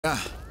Yeah,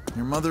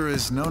 your mother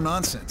is no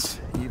nonsense,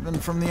 even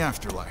from the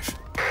afterlife.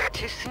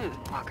 Too soon,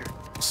 Walker.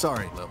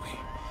 Sorry, Lily.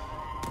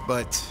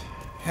 But,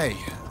 hey,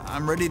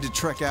 I'm ready to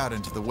trek out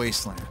into the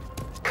wasteland.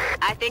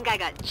 I think I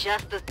got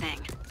just the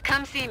thing.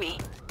 Come see me.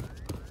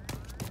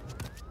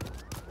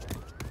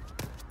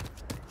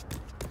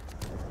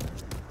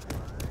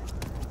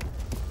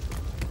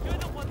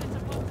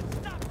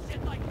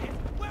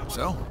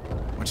 So,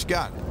 what you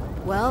got?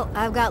 Well,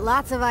 I've got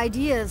lots of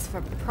ideas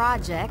for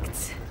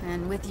projects,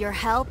 and with your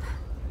help,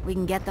 we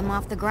can get them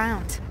off the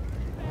ground.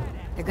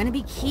 They're gonna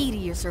be key to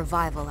your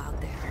survival out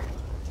there.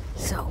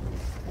 So,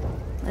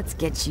 let's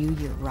get you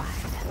your ride.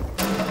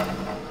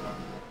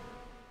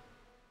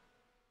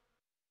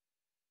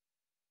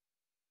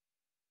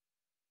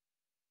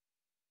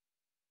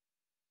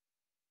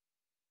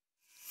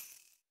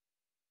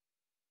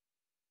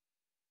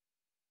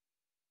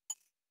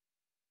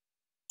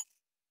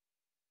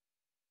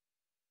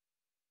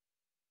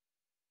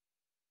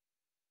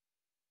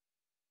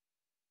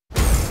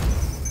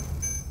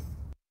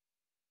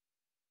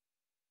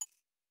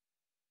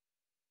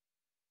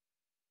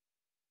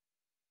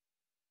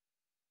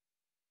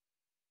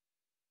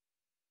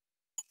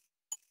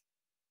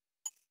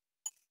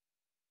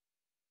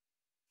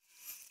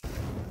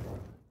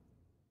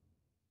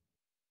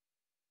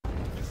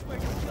 The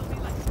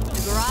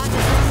garage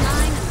is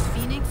online and the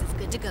Phoenix is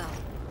good to go.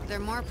 There are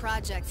more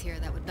projects here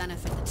that would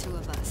benefit the two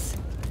of us.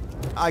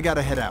 I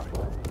gotta head out.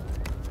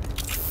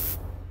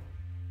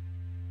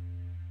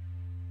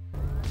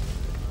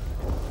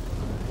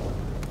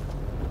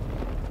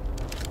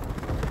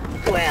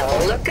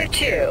 Well, look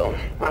at you.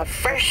 A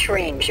fresh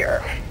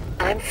ranger.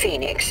 I'm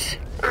Phoenix.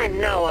 I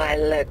know I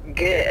look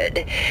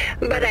good,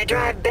 but I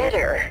drive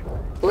better.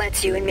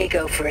 Let's you and me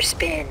go for a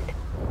spin.